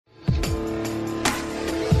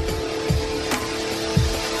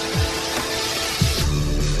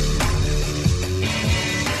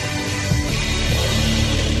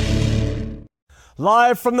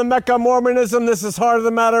Live from the Mecca Mormonism, this is Heart of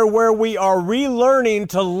the Matter, where we are relearning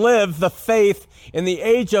to live the faith in the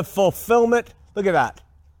age of fulfillment. Look at that.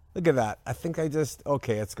 Look at that.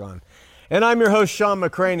 Okay, it's gone. And I'm your host, Sean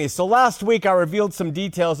McCraney. So last week I revealed some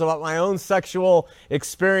details about my own sexual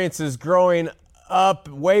experiences growing up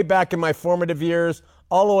way back in my formative years,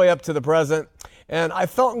 all the way up to the present. And I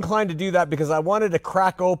felt inclined to do that because I wanted to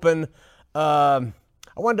open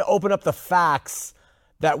up the facts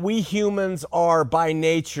that we humans are by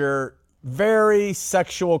nature very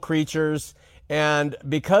sexual creatures. And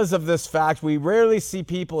because of this fact, we rarely see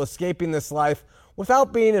people escaping this life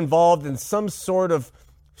without being involved in some sort of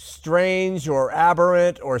strange or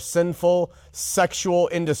aberrant or sinful sexual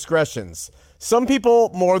indiscretions. Some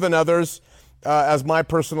people more than others, as my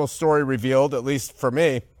personal story revealed, at least for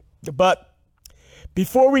me. But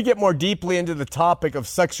before we get more deeply into the topic of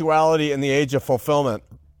sexuality in the age of fulfillment,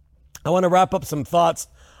 I want to wrap up some thoughts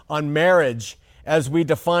on marriage as we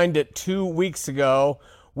defined it 2 weeks ago,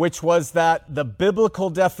 which was that the biblical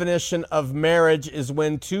definition of marriage is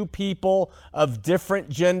when two people of different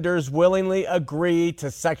genders willingly agree to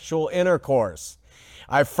sexual intercourse.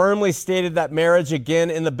 I firmly stated that marriage, again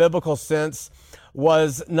in the biblical sense,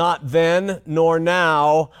 was not then nor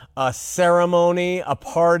now a ceremony, a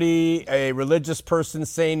party, a religious person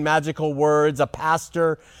saying magical words, a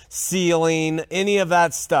pastor sealing, any of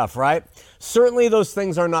that stuff, right? Certainly those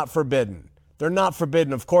things are not forbidden. They're not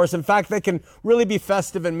forbidden, of course. In fact, they can really be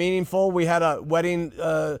festive and meaningful. We had a wedding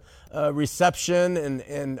reception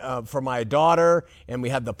and for my daughter, and we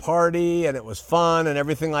had the party, and it was fun and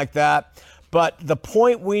everything like that. But the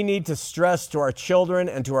point we need to stress to our children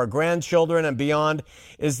and to our grandchildren and beyond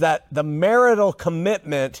is that the marital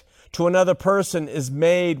commitment to another person is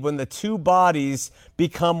made when the two bodies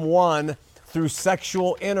become one through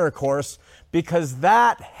sexual intercourse, because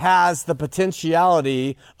that has the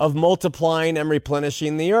potentiality of multiplying and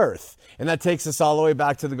replenishing the earth. And that takes us all the way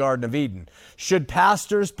back to the Garden of Eden. Should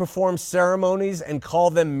pastors perform ceremonies and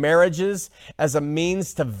call them marriages as a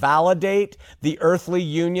means to validate the earthly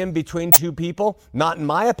union between two people? Not in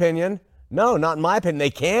my opinion. No, not in my opinion. They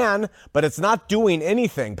can, but it's not doing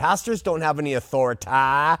anything. Pastors don't have any authority.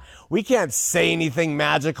 We can't say anything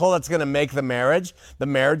magical that's going to make the marriage. The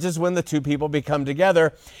marriage is when the two people become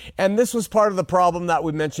together. And this was part of the problem that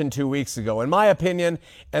we mentioned 2 weeks ago. In my opinion,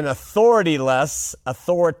 an authorityless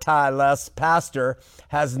pastor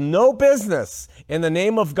has no business in the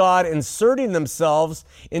name of God inserting themselves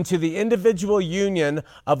into the individual union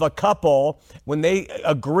of a couple when they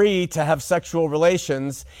agree to have sexual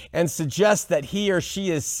relations and suggest that he or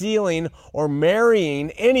she is sealing or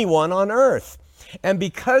marrying anyone on earth. And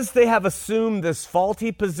because they have assumed this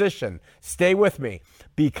faulty position, stay with me,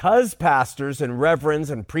 because pastors and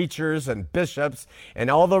reverends and preachers and bishops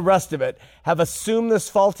and all the rest of it have assumed this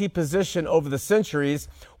faulty position over the centuries,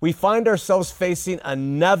 we find ourselves facing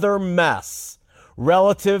another mess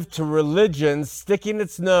relative to religion sticking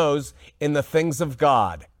its nose in the things of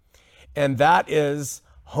God. And that is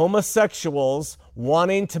homosexuals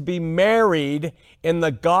wanting to be married in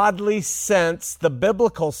the godly sense, the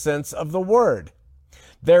biblical sense of the word.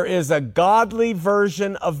 There is a godly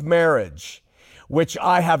version of marriage, which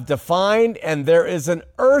I have defined, and there is an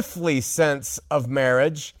earthly sense of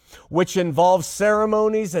marriage, which involves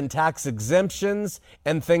ceremonies and tax exemptions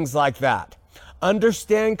and things like that.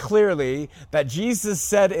 Understand clearly that Jesus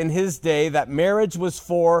said in his day that marriage was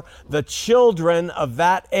for the children of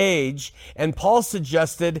that age, and Paul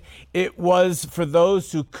suggested it was for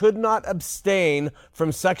those who could not abstain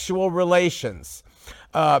from sexual relations,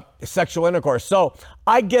 sexual intercourse. So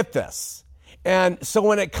I get this. And so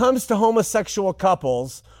when it comes to homosexual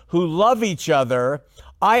couples who love each other,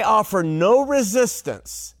 I offer no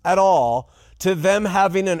resistance at all to them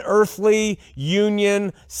having an earthly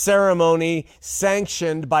union ceremony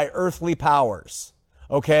sanctioned by earthly powers.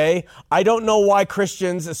 Okay? I don't know why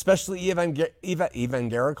Christians, especially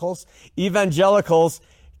evangelicals,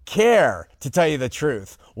 care, to tell you the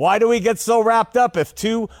truth. Why do we get so wrapped up if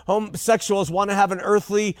two homosexuals want to have an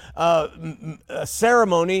earthly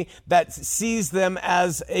ceremony that sees them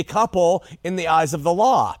as a couple in the eyes of the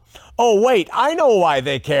law? Oh, wait, I know why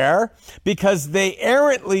they care. Because they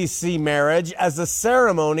errantly see marriage as a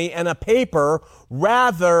ceremony and a paper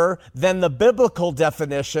rather than the biblical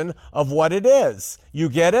definition of what it is. You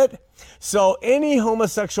get it? So any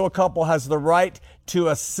homosexual couple has the right to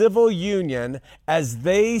a civil union as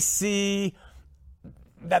they see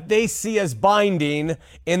as binding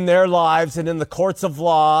in their lives and in the courts of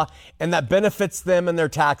law, and that benefits them and their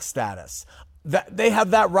tax status. That they have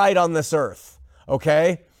that right on this earth,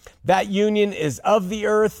 okay? That union is of the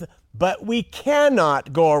earth. But we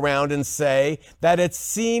cannot go around and say that it's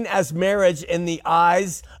seen as marriage in the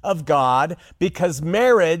eyes of God, because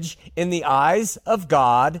marriage in the eyes of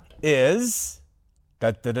God is,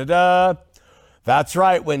 that's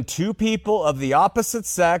right, when two people of the opposite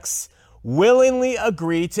sex willingly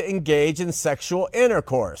agree to engage in sexual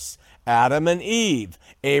intercourse. Adam and Eve,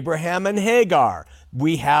 Abraham and Hagar,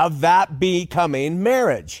 we have that becoming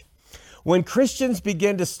marriage. When Christians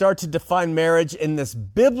begin to start to define marriage in this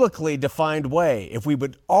biblically defined way, if we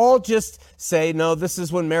would all just say, no, this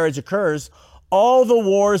is when marriage occurs, all the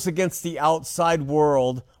wars against the outside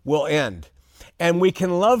world will end. And we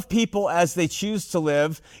can love people as they choose to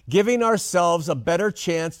live, giving ourselves a better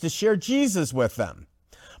chance to share Jesus with them.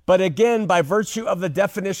 But again, by virtue of the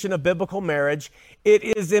definition of biblical marriage, it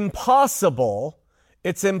is impossible.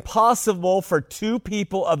 It's impossible for two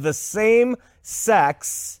people of the same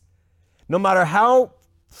sex, no matter how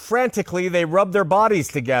frantically they rub their bodies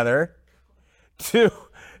together, to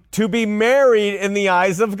be married in the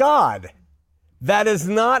eyes of God. That is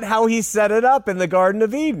not how he set it up in the Garden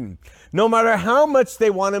of Eden. No matter how much they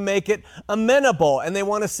want to make it amenable and they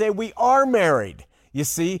want to say we are married. You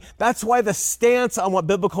see, that's why the stance on what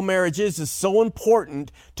biblical marriage is so important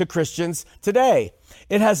to Christians today.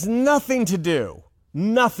 It has nothing to do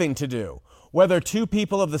whether two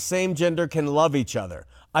people of the same gender can love each other.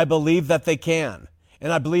 I believe that they can.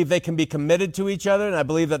 And I believe they can be committed to each other. And I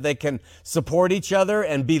believe that they can support each other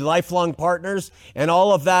and be lifelong partners. And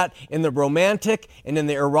all of that in the romantic and in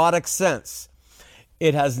the erotic sense.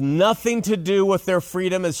 It has nothing to do with their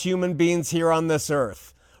freedom as human beings here on this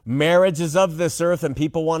earth. Marriage is of this earth, and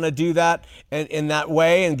people want to do that in that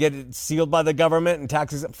way and get it sealed by the government and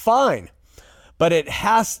taxes. Fine. But it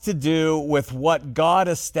has to do with what God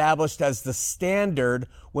established as the standard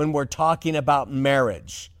when we're talking about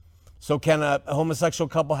marriage. So can a homosexual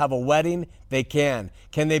couple have a wedding? They can.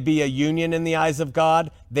 Can they be a union in the eyes of God?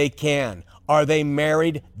 They can. Are they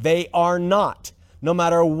married? They are not. No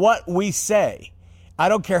matter what we say. I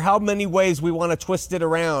don't care how many ways we want to twist it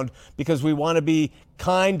around because we want to be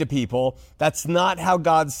kind to people. That's not how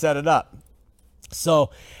God set it up. So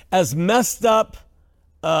as a messed up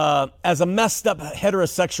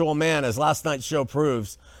heterosexual man, as last night's show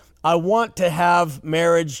proves, I want to have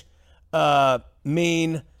marriage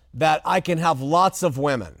mean that I can have lots of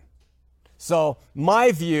women. So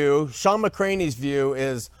my view, Sean McCraney's view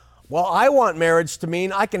is, well, I want marriage to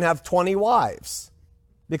mean I can have 20 wives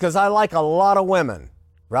because I like a lot of women,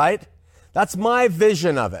 right? That's my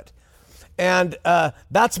vision of it. And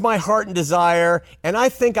that's my heart and desire. And I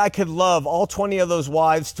think I could love all 20 of those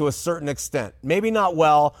wives to a certain extent. Maybe not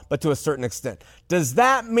well, but to a certain extent. Does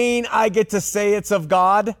that mean I get to say it's of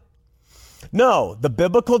God? No, the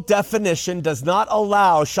biblical definition does not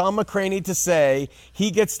allow Sean McCraney to say he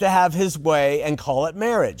gets to have his way and call it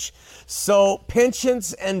marriage. So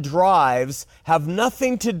penchants and drives have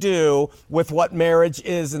nothing to do with what marriage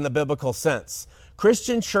is in the biblical sense.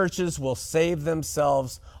 Christian churches will save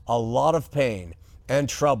themselves a lot of pain and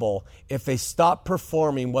trouble if they stop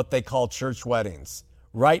performing what they call church weddings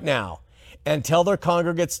right now and tell their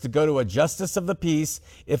congregates to go to a justice of the peace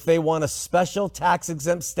if they want a special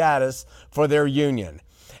tax-exempt status for their union.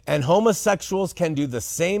 And homosexuals can do the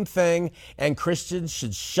same thing, and Christians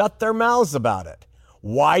should shut their mouths about it.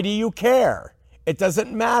 Why do you care? It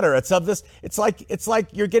doesn't matter. It's like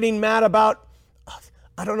you're getting mad about,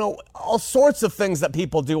 I don't know, all sorts of things that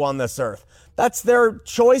people do on this earth. That's their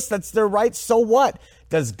choice. That's their right. So what?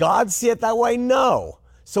 Does God see it that way? No.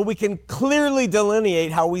 So we can clearly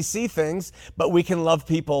delineate how we see things, but we can love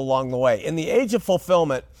people along the way. In the age of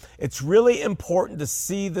fulfillment, it's really important to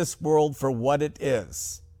see this world for what it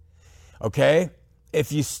is. Okay?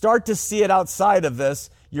 If you start to see it outside of this,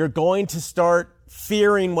 you're going to start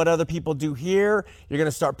fearing what other people do here. You're going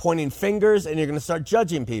to start pointing fingers, and you're going to start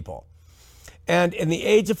judging people. And in the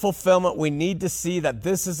age of fulfillment, we need to see that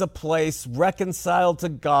this is a place reconciled to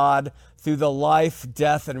God through the life,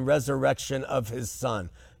 death, and resurrection of his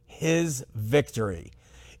Son, his victory.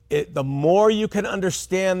 The more you can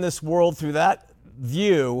understand this world through that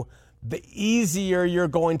view, the easier you're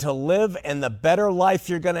going to live and the better life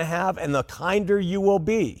you're going to have and the kinder you will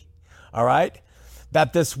be. All right?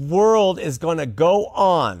 That this world is going to go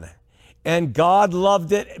on. And God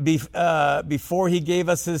loved it before he gave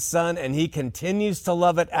us his Son, and he continues to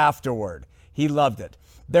love it afterward. He loved it.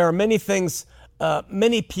 There are many things,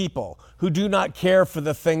 many people who do not care for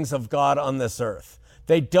the things of God on this earth.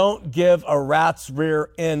 They don't give a rat's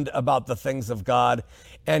rear end about the things of God,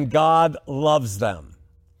 and God loves them.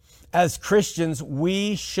 As Christians,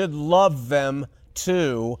 we should love them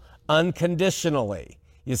too, unconditionally,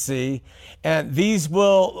 you see. And these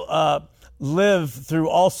will live through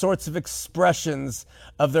all sorts of expressions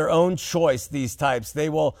of their own choice. These types, they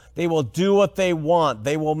will do what they want.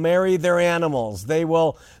 They will marry their animals. They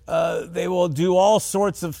will do all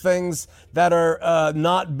sorts of things that are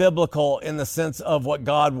not biblical in the sense of what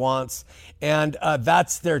God wants. And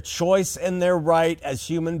that's their choice and their right as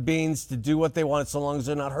human beings to do what they want, so long as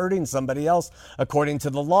they're not hurting somebody else according to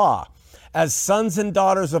the law. As sons and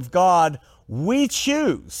daughters of God, we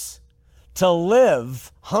choose to live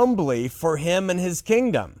humbly for him and his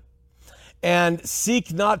kingdom, and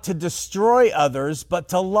seek not to destroy others, but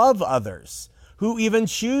to love others who even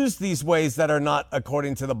choose these ways that are not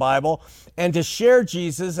according to the Bible, and to share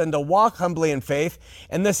Jesus and to walk humbly in faith.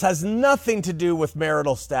 And this has nothing to do with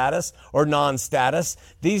marital status or non-status.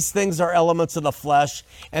 These things are elements of the flesh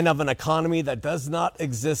and of an economy that does not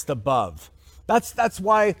exist above. That's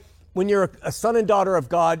why when you're a son and daughter of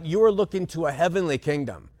God, you are looking to a heavenly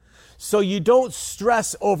kingdom. So you don't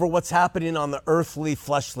stress over what's happening on the earthly,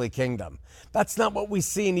 fleshly kingdom. That's not what we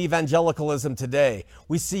see in evangelicalism today.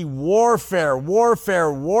 We see warfare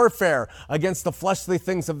against the fleshly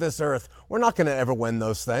things of this earth. We're not going to ever win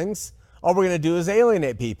those things. All we're going to do is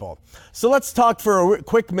alienate people. So let's talk for a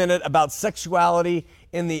quick minute about sexuality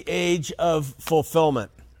in the age of fulfillment.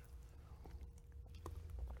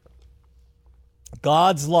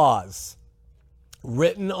 God's laws,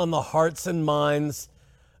 written on the hearts and minds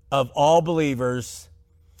of all believers,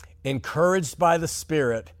 encouraged by the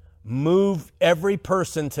Spirit, move every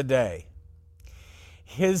person today.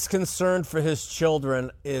 His concern for his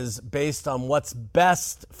children is based on what's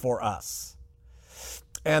best for us.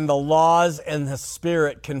 And the laws and the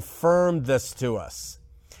Spirit confirm this to us.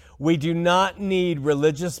 We do not need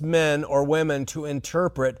religious men or women to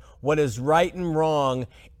interpret what is right and wrong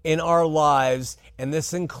in our lives, and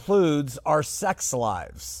this includes our sex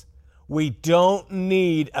lives. We don't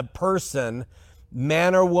need a person,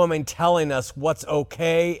 man or woman, telling us what's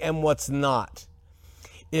okay and what's not.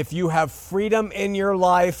 If you have freedom in your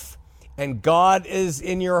life and God is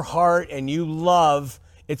in your heart and you love,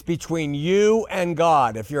 it's between you and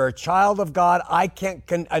God. If you're a child of God, I can't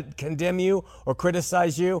condemn you or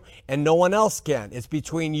criticize you, and no one else can. It's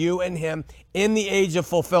between you and him in the age of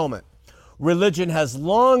fulfillment. Religion has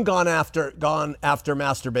long gone after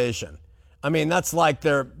masturbation. I mean, that's like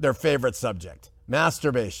their favorite subject,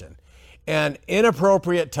 masturbation. And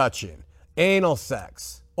inappropriate touching, anal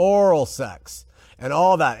sex, oral sex, and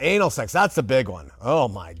all that. Anal sex, that's the big one. Oh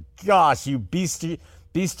my gosh, you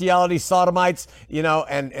bestiality sodomites,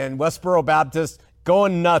 and Westboro Baptists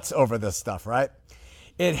going nuts over this stuff, right?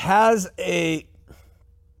 That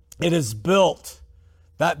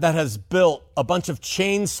has built a bunch of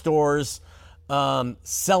chain stores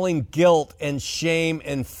selling guilt and shame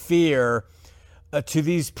and fear to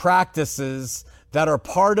these practices that are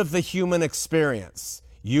part of the human experience.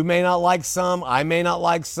 You may not like some, I may not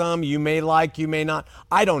like some, you may like, you may not,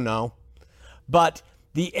 I don't know. But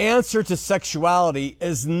the answer to sexuality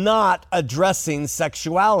is not addressing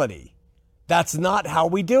sexuality. That's not how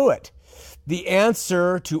we do it. The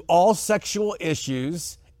answer to all sexual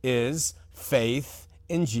issues is faith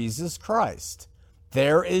in Jesus Christ.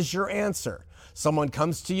 There is your answer. Someone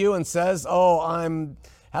comes to you and says, oh, I'm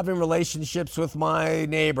having relationships with my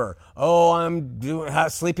neighbor. Oh, I'm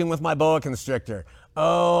sleeping with my boa constrictor.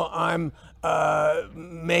 Oh, I'm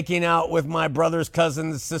making out with my brother's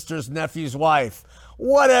cousin's sister's nephew's wife.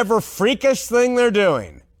 Whatever freakish thing they're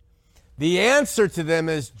doing. The answer to them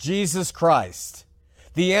is Jesus Christ.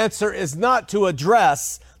 The answer is not to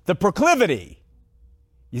address the proclivity.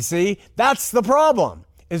 You see, that's the problem,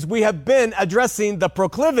 is we have been addressing the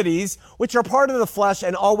proclivities, which are part of the flesh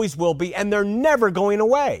and always will be, and they're never going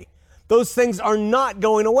away. Those things are not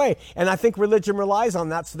going away. And I think religion relies on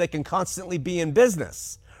that so they can constantly be in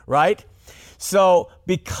business, right? So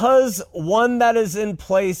because one that is in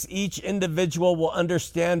place, each individual will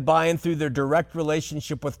understand by and through their direct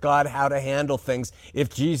relationship with God how to handle things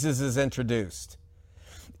if Jesus is introduced.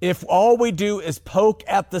 If all we do is poke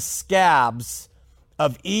at the scabs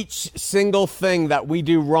of each single thing that we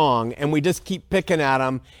do wrong, and we just keep picking at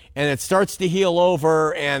them, and it starts to heal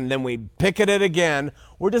over, and then we pick at it again,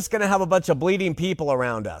 we're just going to have a bunch of bleeding people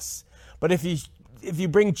around us. But if you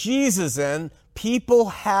bring Jesus in, people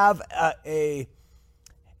have they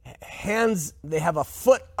have a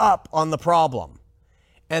foot up on the problem,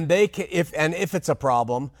 and they can, if it's a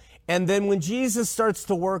problem, and then when Jesus starts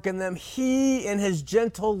to work in them, he, in his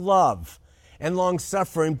gentle love and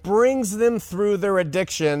long-suffering, brings them through their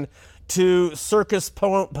addiction to circus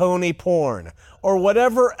pony porn or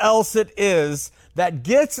whatever else it is that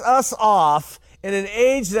gets us off in an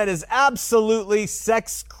age that is absolutely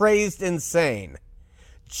sex-crazed insane.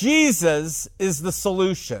 Jesus is the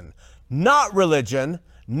solution. not religion,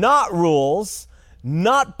 not rules,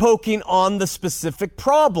 not poking on the specific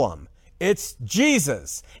problem. It's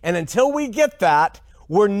Jesus. And until we get that,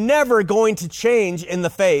 we're never going to change in the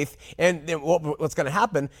faith. And what's going to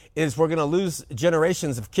happen is we're going to lose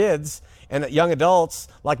generations of kids and young adults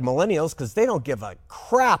like millennials because they don't give a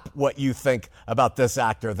crap what you think about this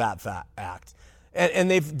act or that act.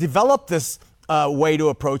 And they've developed this way to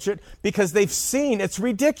approach it because they've seen it's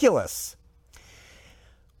ridiculous.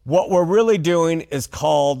 What we're really doing is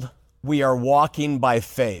called, we are walking by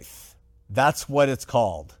faith. That's what it's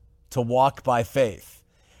called, to walk by faith.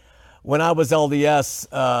 When I was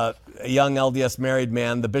LDS, a young LDS married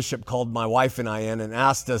man, the bishop called my wife and I in and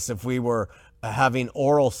asked us if we were having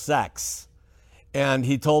oral sex. And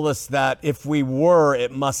he told us that if we were,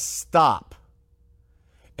 it must stop.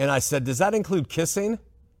 And I said, does that include kissing?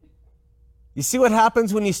 You see what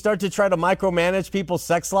happens when you start to try to micromanage people's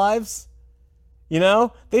sex lives? You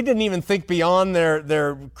know, they didn't even think beyond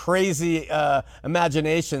their crazy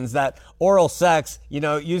imaginations that oral sex,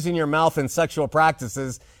 using your mouth in sexual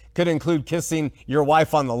practices could include kissing your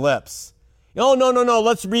wife on the lips. Oh, no,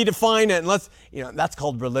 let's redefine it. And that's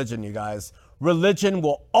called religion, you guys. Religion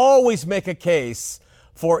will always make a case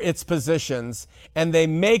for its positions, and they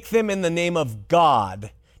make them in the name of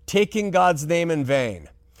God, taking God's name in vain.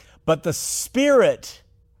 But the Spirit,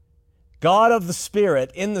 God of the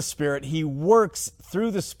Spirit, in the Spirit, He works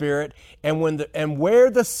through the Spirit, and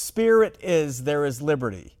where the Spirit is, there is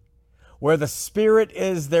liberty. Where the Spirit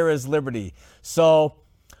is, there is liberty. So,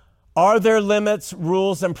 are there limits,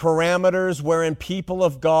 rules, and parameters wherein people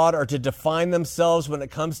of God are to define themselves when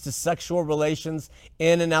it comes to sexual relations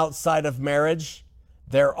in and outside of marriage?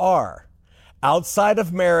 There are. Outside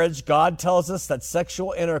of marriage, God tells us that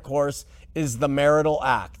sexual intercourse is the marital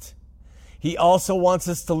act. He also wants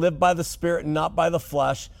us to live by the Spirit and not by the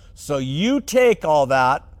flesh. So you take all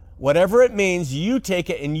that, whatever it means, you take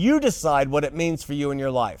it and you decide what it means for you in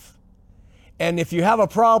your life. And if you have a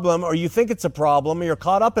problem or you think it's a problem or you're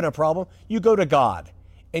caught up in a problem, you go to God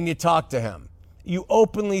and you talk to Him. You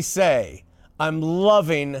openly say, I'm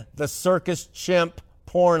loving the circus chimp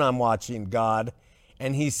porn I'm watching, God.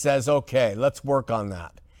 And He says, okay, let's work on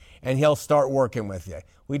that. And He'll start working with you.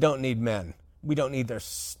 We don't need men. We don't need their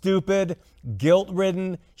stupid,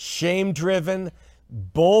 guilt-ridden, shame-driven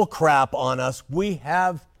bull crap on us. We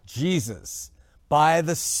have Jesus by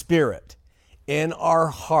the Spirit in our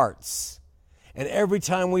hearts. And every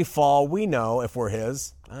time we fall, we know if we're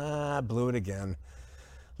His, I blew it again.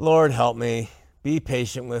 Lord, help me. Be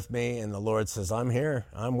patient with me. And the Lord says, I'm here.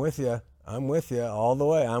 I'm with you. I'm with you all the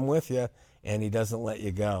way. I'm with you. And He doesn't let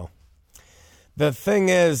you go. The thing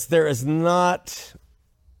is, there's nothing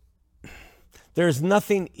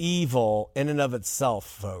evil in and of itself,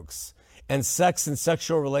 folks. And sex and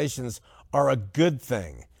sexual relations are a good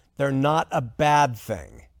thing. They're not a bad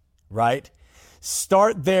thing, right?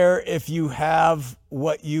 Start there if you have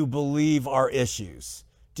what you believe are issues.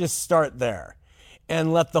 Just start there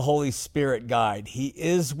and let the Holy Spirit guide. He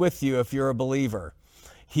is with you if you're a believer.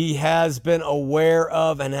 He has been aware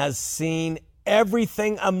of and has seen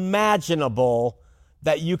everything imaginable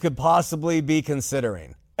that you could possibly be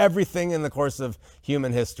considering. Everything in the course of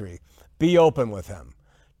human history. Be open with Him.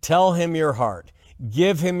 Tell Him your heart.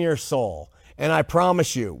 Give Him your soul. And I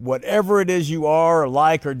promise you, whatever it is you are or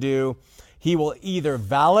like or do, He will either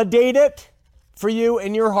validate it for you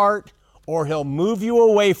in your heart or He'll move you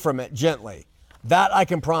away from it gently. That I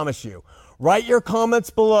can promise you. Write your comments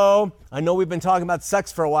below. I know we've been talking about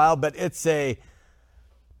sex for a while, but it's a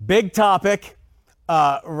big topic.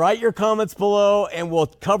 Write your comments below and we'll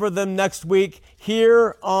cover them next week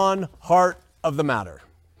here on Heart of the Matter.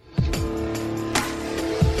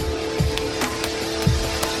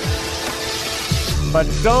 But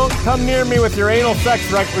don't come near me with your anal sex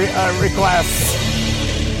requests.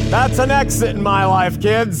 That's an exit in my life,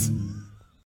 kids.